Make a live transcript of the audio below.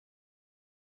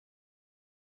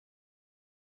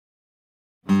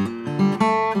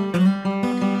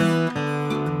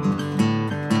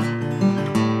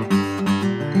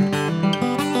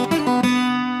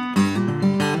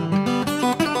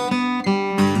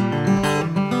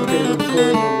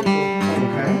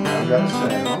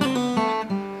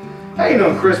How you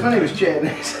doing, Chris? My name is Chad.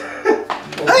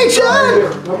 Hey,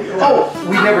 Chad! Oh,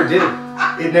 we never did.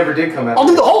 It never did come out. I'll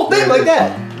do the whole thing like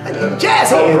that.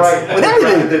 Jazz hands. Right. With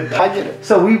everything. I get it.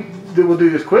 So we'll do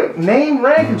this quick. Name,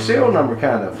 rank, and serial number,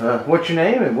 kind of. What's your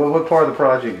name and what part of the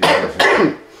project is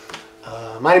it?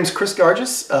 My name is Chris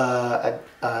Garges. I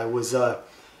was a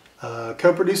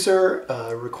co-producer,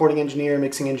 recording engineer,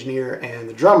 mixing engineer, and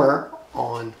the drummer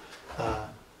on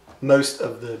most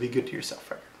of the Be Good to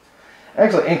Yourself record.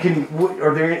 Excellent. And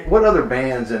what other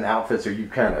bands and outfits are you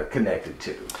kind of connected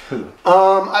to?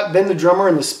 I've been the drummer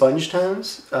in the Sponge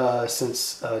Tones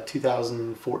since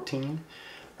 2014.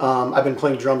 I've been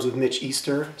playing drums with Mitch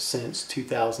Easter since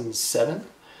 2007.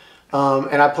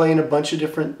 And I play in a bunch of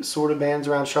different sort of bands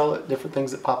around Charlotte, different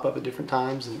things that pop up at different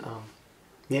times, and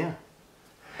yeah.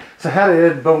 So how did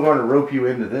Ed Bumgarner rope you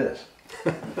into this?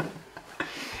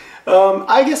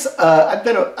 I guess I've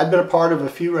been a part of a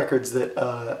few records that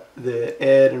the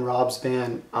Ed and Rob's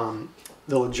band,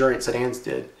 the Luxuriant Sedans,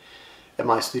 did at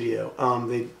my studio.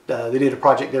 They did a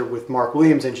project there with Mark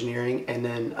Williams Engineering, and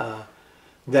then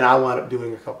I wound up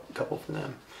doing a couple for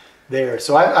them there.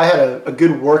 So I had a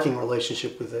good working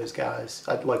relationship with those guys.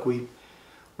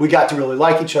 We got to really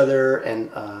like each other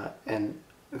and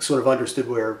sort of understood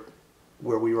where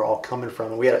we were all coming from.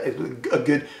 And we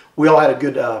had we all had a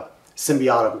good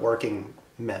symbiotic working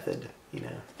method, you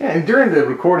know. Yeah, and during the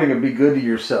recording of Be Good to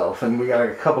Yourself, and we got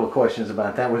a couple of questions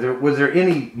about that. Was there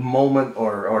any moment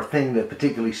or thing that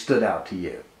particularly stood out to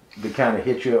you that kind of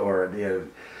hit you, or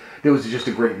it was just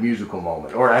a great musical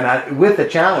moment, with the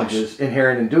challenges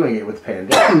inherent in doing it with the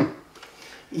pandemic?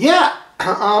 Yeah,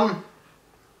 I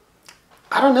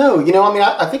don't know. You know, I mean,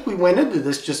 I think we went into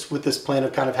this just with this plan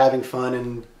of kind of having fun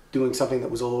and doing something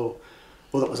that was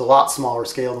that was a lot smaller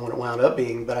scale than what it wound up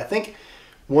being. But I think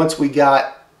once we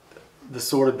got the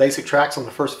sort of basic tracks on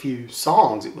the first few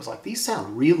songs, it was like, these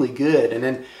sound really good. And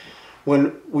then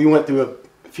when we went through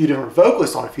a few different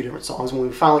vocalists on a few different songs, when we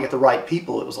finally got the right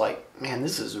people, it was like, man,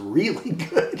 this is really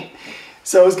good.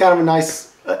 So it was kind of a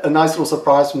nice little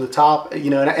surprise from the top, you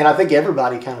know, and I think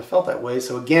everybody kind of felt that way.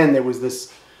 So again, there was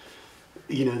this,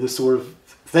 you know, this sort of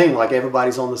thing, like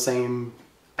everybody's on the same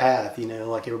path, you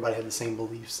know, like everybody had the same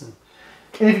beliefs. And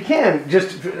if you can,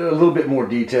 just a little bit more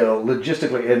detail,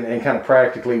 logistically and kind of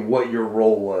practically, what your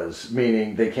role was,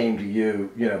 meaning they came to you,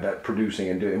 you know, about producing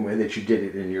and doing, that you did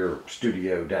it in your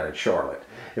studio down in Charlotte.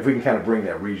 If we can kind of bring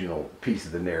that regional piece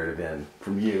of the narrative in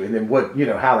from you, and then what, you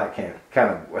know, how that can kind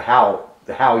of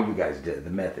how you guys did the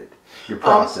method, your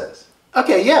process.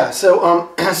 Okay, yeah.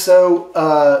 So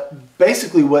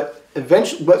basically, what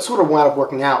sort of wound up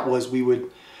working out was we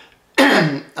would.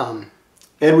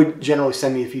 Ed would generally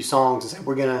send me a few songs and say,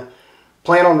 we're going to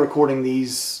plan on recording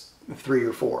these 3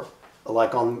 or 4,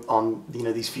 like on you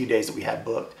know, these few days that we had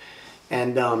booked.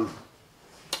 And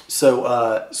so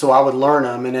I would learn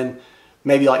them and then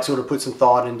maybe like sort of put some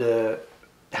thought into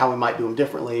how we might do them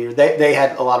differently. Or they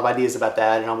had a lot of ideas about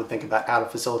that, and I would think about how to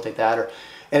facilitate that.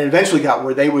 And it eventually got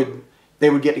where they would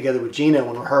get together with Gino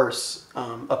and rehearse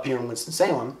up here in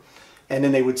Winston-Salem. And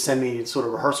then they would send me sort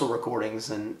of rehearsal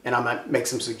recordings, and I might make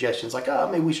some suggestions like, oh,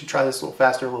 maybe we should try this a little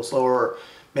faster, a little slower, or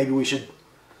maybe we should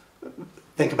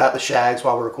think about the shags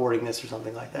while we're recording this or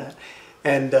something like that.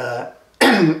 And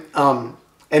and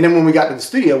then when we got to the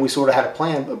studio, we sort of had a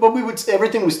plan, but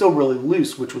everything was still really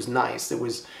loose, which was nice. It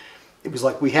was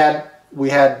like we had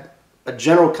a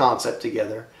general concept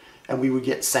together, and we would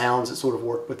get sounds that sort of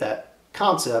worked with that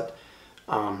concept.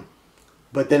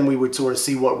 But then we would sort of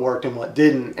see what worked and what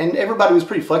didn't. And everybody was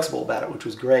pretty flexible about it, which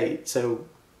was great. So,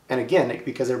 and again,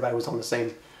 because everybody was on the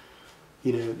same,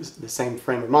 you know, the same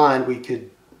frame of mind, we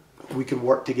could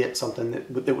work to get something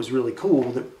that was really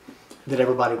cool that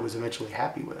everybody was eventually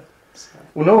happy with. So.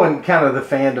 Well, knowing kind of the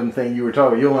fandom thing you were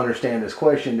talking about, you'll understand this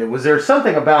question. Was there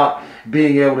something about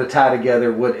being able to tie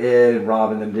together what Ed and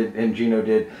Rob and Gino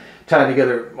did, tying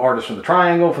together artists from the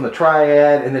Triangle, from the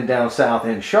Triad, and then down south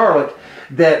in Charlotte,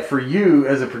 that for you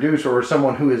as a producer or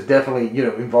someone who is definitely, you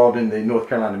know, involved in the North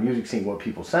Carolina music scene, what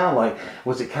people sound like,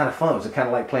 was it kind of fun? Was it kind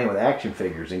of like playing with action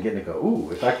figures and getting to go, ooh,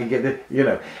 if I could get it, you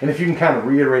know? And if you can kind of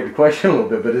reiterate the question a little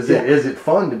bit, but is it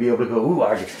fun to be able to go, ooh,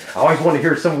 I always want to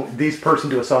hear these person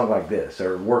do a song like this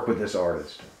or work with this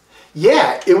artist?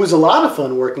 Yeah, it was a lot of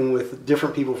fun working with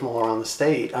different people from all around the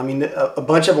state. I mean, a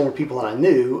bunch of them were people that I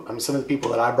knew. I mean, some of the people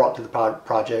that I brought to the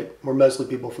project were mostly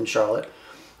people from Charlotte.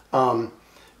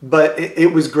 But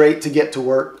it was great to get to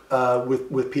work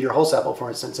with Peter Holsapple, for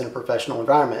instance, in a professional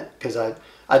environment, because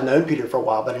I'd known Peter for a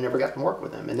while, but I never got to work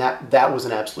with him, and that was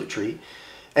an absolute treat.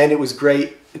 And it was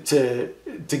great to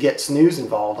get Snooze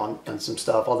involved on some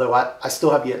stuff, although I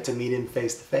still have yet to meet him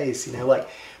face to face, you know, like,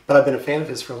 but I've been a fan of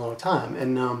his for a long time.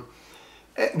 And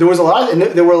There was a lot, and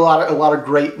there were a lot of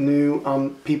great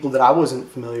new people that I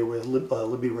wasn't familiar with.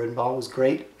 Libby Rodenbaugh was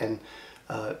great, and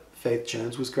Faith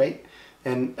Jones was great,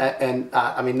 and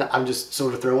I mean, I'm just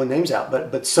sort of throwing names out,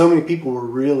 but so many people were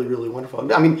really, really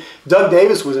wonderful. I mean, Doug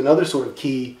Davis was another sort of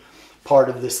key part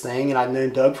of this thing, and I'd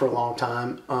known Doug for a long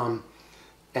time,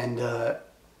 and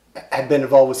had been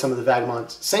involved with some of the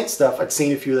Vagabond Saints stuff. I'd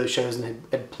seen a few of those shows and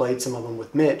had played some of them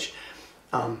with Mitch,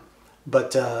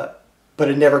 but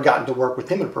had never gotten to work with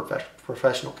him in a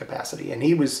professional capacity. And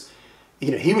he was,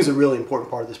 he was a really important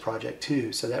part of this project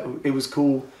too. So that it was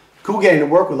cool getting to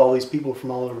work with all these people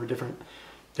from all over different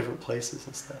places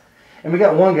and stuff. And we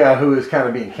got one guy who is kind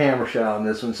of being camera shy on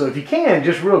this one. So if you can,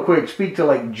 just real quick, speak to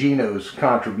like Gino's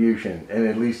contribution, and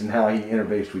at least in how he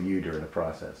interfaced with you during the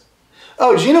process.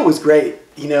 Oh, Gino was great.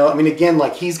 I mean, again,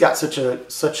 like he's got such a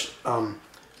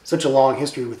long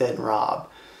history with Ed and Rob.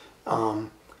 To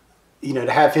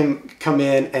have him come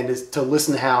in and to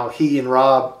listen to how he and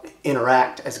Rob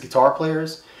interact as guitar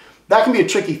players, that can be a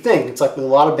tricky thing. It's like with a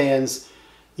lot of bands,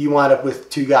 you wind up with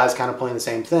two guys kind of playing the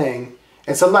same thing.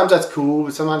 And sometimes that's cool,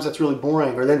 but sometimes that's really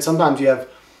boring. Or then sometimes you have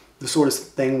the sort of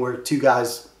thing where two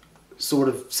guys sort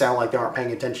of sound like they aren't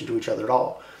paying attention to each other at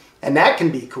all. And that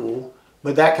can be cool,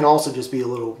 but that can also just be a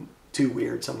little too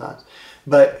weird sometimes.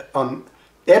 But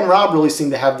Ed and Rob really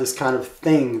seem to have this kind of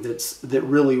thing that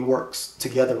really works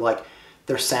together. Like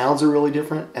their sounds are really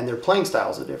different and their playing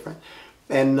styles are different.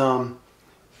 And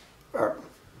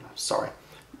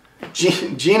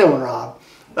Gino and Rob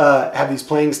have these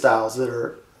playing styles that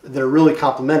are really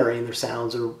complementary, and their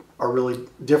sounds are really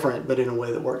different, but in a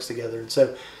way that works together. And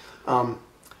so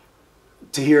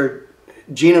to hear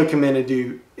Gino come in and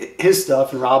do his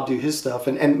stuff and Rob do his stuff,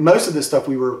 and most of this stuff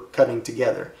we were cutting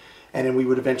together, and then we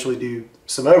would eventually do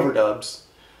some overdubs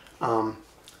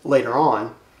later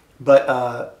on,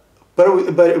 but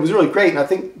it was really great. And I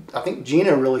think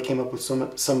Gino really came up with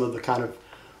some of the kind of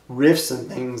riffs and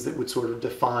things that would sort of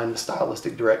define the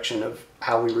stylistic direction of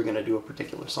how we were going to do a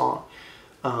particular song.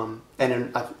 And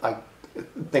then I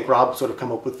think Rob sort of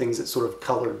come up with things that sort of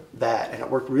colored that, and it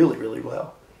worked really, really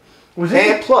well.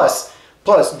 Plus,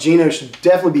 Gino should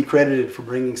definitely be credited for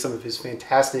bringing some of his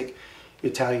fantastic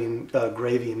Italian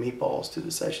gravy and meatballs to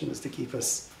the sessions to keep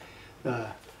us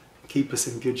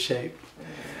in good shape.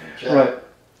 Jack, right.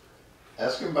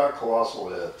 Ask him about Colossal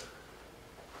Head.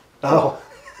 Oh.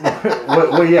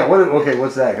 Well, yeah. Okay,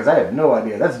 what's that? Because I have no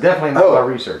idea. That's definitely not my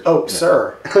research. Oh,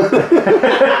 sir.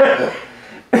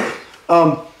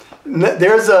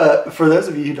 There's for those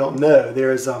of you who don't know,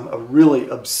 there's a really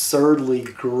absurdly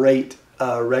great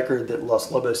record that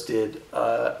Los Lobos did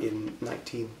in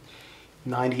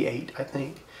 1998, I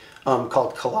think,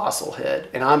 called Colossal Head,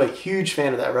 and I'm a huge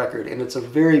fan of that record. And it's a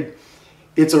really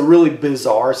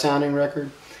bizarre sounding record,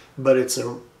 but it's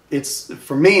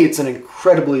for me it's an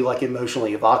incredibly like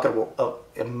emotionally evocative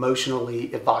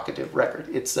record.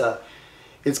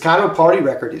 It's kind of a party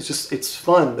record. It's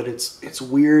fun, but it's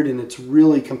weird and it's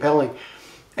really compelling,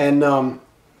 and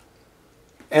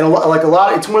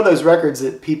it's one of those records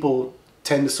that people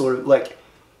tend to sort of like,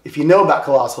 if you know about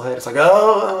Colossal Head, it's like,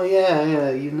 oh yeah,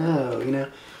 you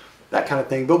know, that kind of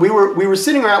thing. But we were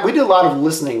sitting around, we did a lot of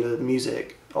listening to the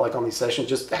music, like on these sessions,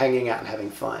 just hanging out and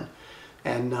having fun.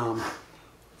 And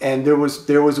there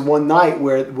was one night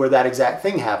where that exact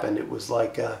thing happened. It was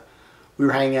like we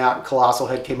were hanging out and Colossal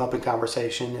Head came up in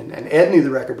conversation, and Ed knew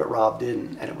the record, but Rob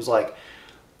didn't. And it was like,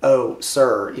 oh,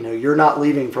 sir, you're not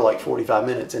leaving for like 45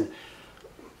 minutes, and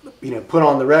put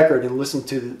on the record and listen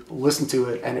to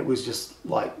it, and it was just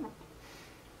like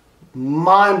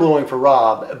mind-blowing for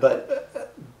Rob,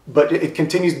 but it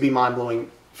continues to be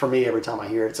mind-blowing for me every time I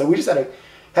hear it. So we just had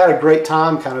a great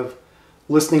time kind of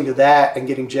listening to that and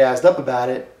getting jazzed up about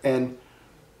it, and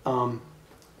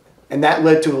that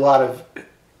led to a lot of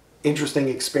interesting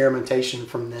experimentation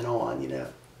from then on,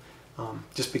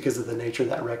 just because of the nature of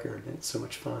that record, and it's so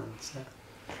much fun. So.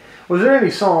 Was there any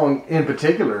song in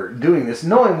particular doing this,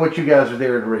 knowing what you guys are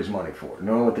there to raise money for,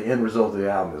 knowing what the end result of the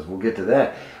album is? We'll get to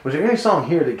that. Was there any song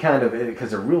here that kind of,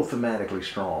 because they're real thematically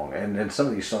strong, and some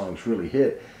of these songs really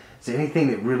hit, is there anything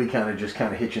that really kind of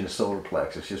hit you in the solar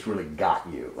plexus, just really got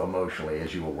you emotionally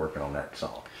as you were working on that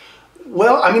song?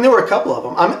 Well, I mean, there were a couple of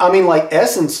them. I mean, like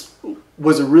Essence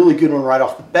was a really good one right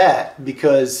off the bat,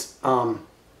 because, to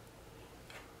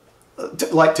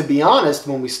be honest,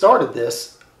 when we started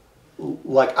this,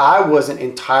 like I wasn't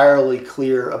entirely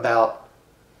clear about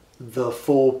the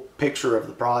full picture of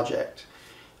the project,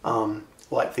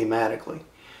 like thematically,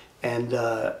 and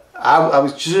I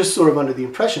was just sort of under the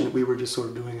impression that we were just sort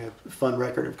of doing a fun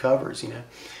record of covers,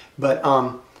 but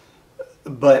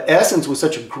Essence was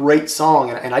such a great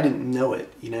song, and I didn't know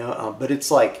it, but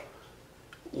it's like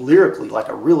lyrically like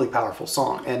a really powerful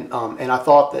song. And I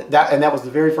thought that was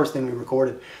the very first thing we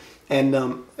recorded.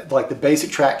 And like the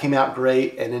basic track came out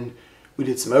great, and then we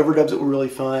did some overdubs that were really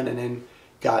fun, and then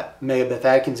got Maya Beth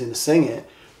Atkinson to sing it,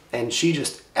 and she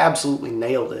just absolutely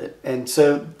nailed it. And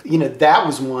so, you know, that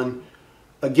was one,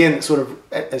 again, that sort of,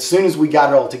 as soon as we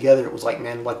got it all together, it was like,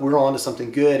 man, like we're on to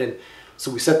something good. And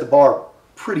so we set the bar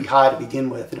pretty high to begin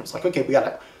with, and it was like, okay,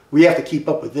 we have to keep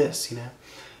up with this, you know.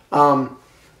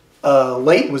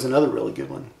 Late was another really good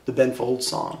one, the Ben Folds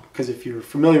song, because if you're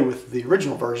familiar with the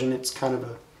original version, it's kind of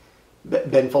a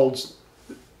Ben Folds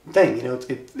thing, you know.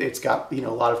 It's got, you know,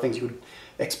 a lot of things you would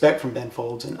expect from Ben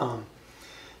Folds,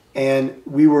 and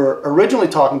we were originally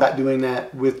talking about doing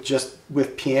that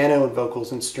with piano and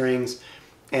vocals and strings,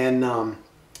 and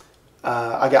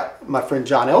I got my friend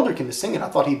John Elderkin to sing it. I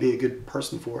thought he'd be a good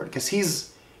person for it, because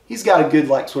he's got a good,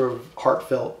 like, sort of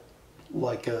heartfelt,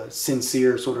 like a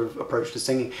sincere sort of approach to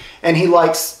singing, and he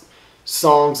likes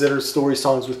songs that are story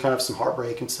songs with kind of some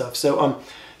heartbreak and stuff.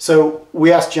 So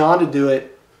we asked John to do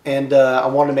it, and I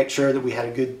wanted to make sure that we had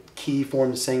a good key for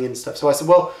him to sing and stuff. So I said,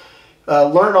 well,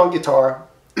 learn it on guitar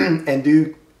and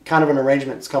do kind of an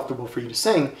arrangement that's comfortable for you to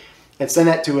sing, and send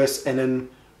that to us, and then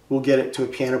we'll get it to a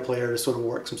piano player to sort of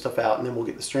work some stuff out, and then we'll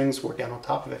get the strings worked out on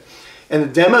top of it. And the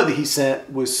demo that he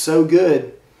sent was so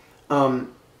good,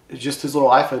 just his little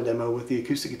iPhone demo with the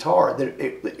acoustic guitar,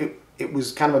 that it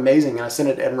was kind of amazing. And I sent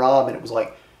it to Ed and Rob, and it was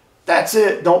like, that's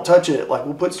it, don't touch it, like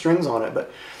we'll put strings on it.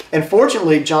 And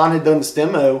fortunately, John had done this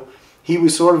demo. He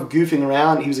was sort of goofing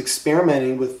around. He was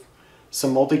experimenting with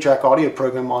some multi-track audio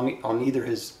program on either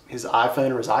his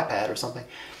iPhone or his iPad or something.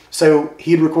 So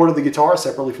he had recorded the guitar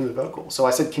separately from the vocal. So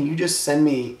I said, can you just send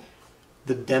me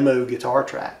the demo guitar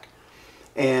track?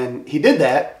 And he did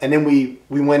that, and then we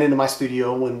went into my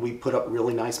studio and we put up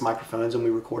really nice microphones, and we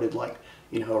recorded, like,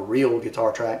 you know, a real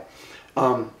guitar track,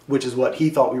 which is what he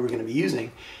thought we were going to be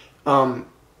using.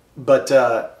 But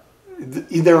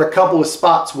there are a couple of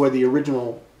spots where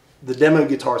the demo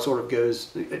guitar sort of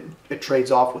goes, it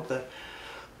trades off with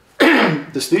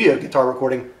the studio guitar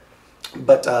recording,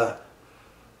 but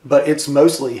it's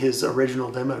mostly his original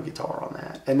demo guitar on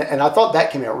that, and I thought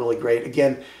that came out really great.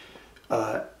 Again,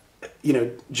 you know,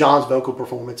 John's vocal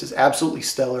performance is absolutely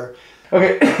stellar.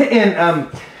 Okay, and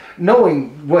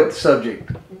knowing what the subject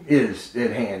is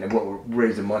at hand and what we're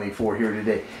raising money for here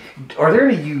today, are there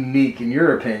any unique, in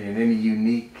your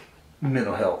opinion,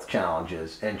 mental health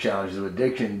challenges and challenges of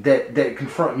addiction that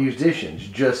confront musicians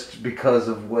just because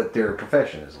of what their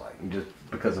profession is like, and just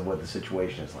because of what the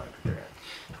situation is like that they're in?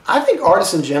 I think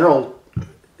artists in general,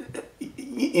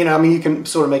 you know, I mean, you can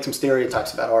sort of make some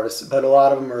stereotypes about artists, but a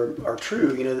lot of them are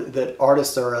true. You know, that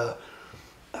artists are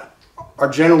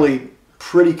generally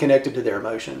pretty connected to their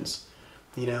emotions,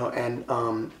 you know, and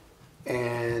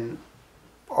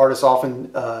artists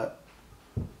often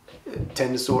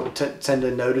tend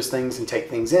to notice things and take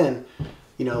things in.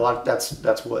 You know, a lot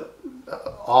that's what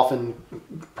often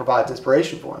provides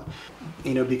inspiration for them.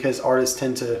 You know, because artists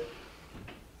tend to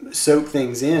soak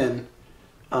things in.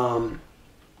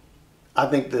 I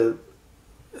think the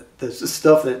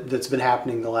stuff that's been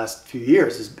happening the last few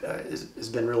years has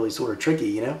been really sort of tricky,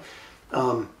 you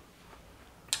know.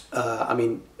 I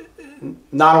mean,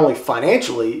 not only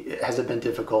financially has it been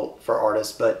difficult for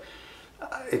artists, but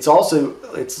it's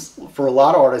for a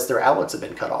lot of artists, their outlets have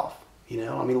been cut off. You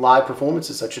know, I mean, live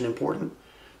performance is such an important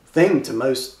thing to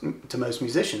most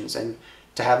musicians, and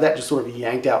to have that just sort of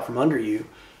yanked out from under you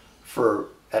for,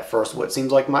 at first, what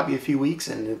seems like might be a few weeks,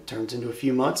 and it turns into a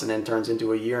few months, and then turns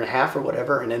into a year and a half or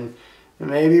whatever, and then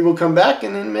maybe we'll come back,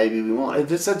 and then maybe we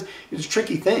won't. It's a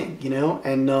tricky thing, you know,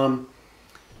 and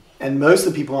most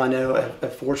of the people I know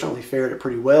have fortunately fared it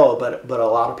pretty well, but a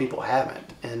lot of people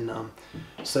haven't, and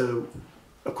so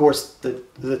of course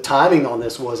the timing on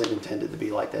this wasn't intended to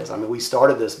be like this. I mean, we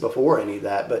started this before any of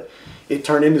that, but it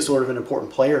turned into sort of an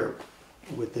important player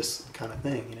with this kind of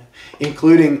thing, you know,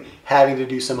 including having to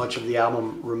do so much of the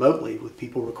album remotely with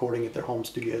people recording at their home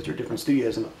studios or different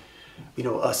studios, and, you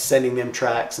know, us sending them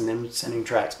tracks and them sending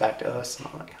tracks back to us and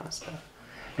all that kind of stuff.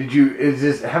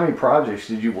 How many projects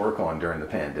did you work on during the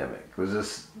pandemic? Was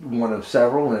this one of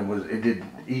several, and was it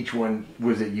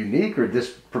unique, or did this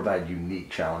provide unique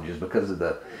challenges because of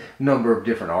the number of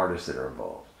different artists that are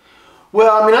involved?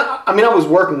 Well, I mean, I was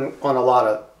working on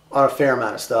a fair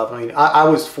amount of stuff. I mean, I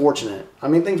was fortunate. I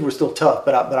mean, things were still tough,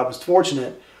 but I was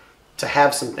fortunate to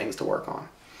have some things to work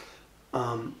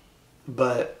on.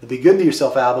 But the Be Good to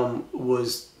Yourself album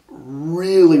was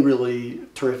really, really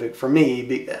terrific for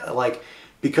me,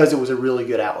 because it was a really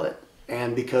good outlet,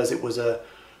 and because it was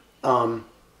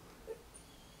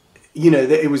you know,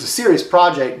 it was a serious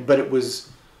project, but it was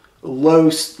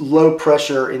low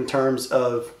pressure in terms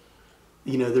of,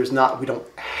 we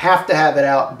don't have to have it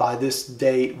out by this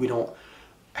date. We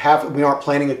aren't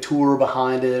planning a tour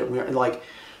behind it. We're like,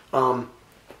 so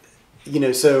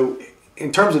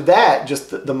in terms of that,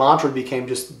 just the mantra became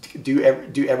just do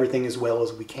everything as well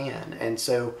as we can. And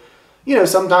so,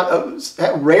 sometimes,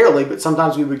 rarely, but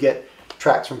sometimes we would get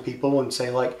tracks from people and say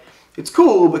like, it's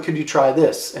cool, but could you try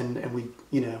this? And we,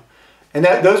 and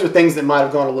those are things that might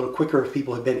have gone a little quicker if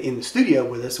people had been in the studio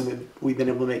with us and we've been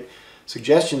able to make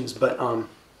suggestions, but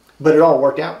it all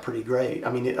worked out pretty great.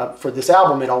 I mean, for this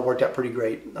album, it all worked out pretty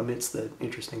great amidst the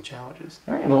interesting challenges.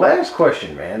 All right, and the last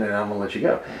question, man, and I'm going to let you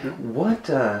go. What,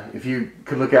 if you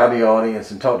could look out in the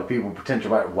audience and talk to people,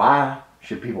 potential about why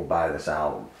should people buy this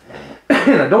album?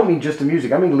 And I don't mean just the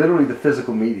music. I mean literally the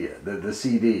physical media, the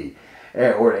CD,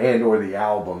 or the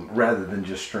album, rather than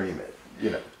just stream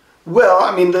it, Well,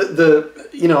 I mean,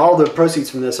 all the proceeds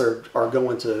from this are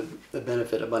going to the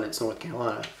benefit Abundance North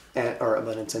Carolina, or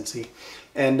Abundance NC,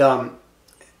 and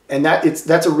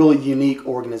that's a really unique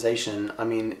organization. I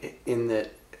mean, in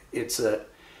that it's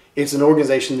an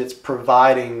organization that's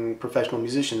providing professional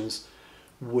musicians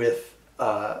with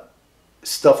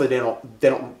stuff that they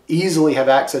don't easily have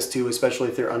access to, especially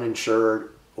if they're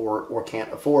uninsured or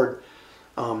can't afford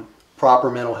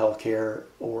proper mental health care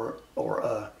or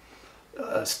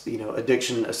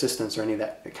addiction assistance or any of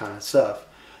that kind of stuff.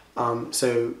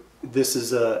 So this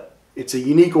is it's a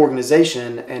unique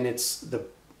organization, and it's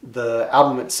the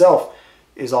album itself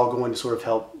is all going to sort of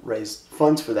help raise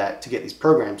funds for that to get these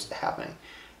programs happening.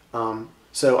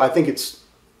 So I think it's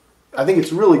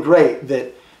really great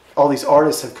that all these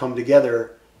artists have come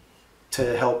together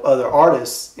to help other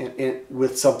artists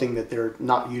with something that they're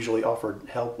not usually offered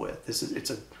help with. It's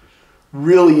a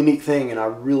really unique thing, and I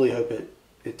really hope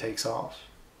it takes off.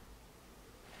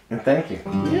 And thank you.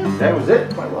 Yeah, that was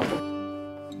it. Quite welcome.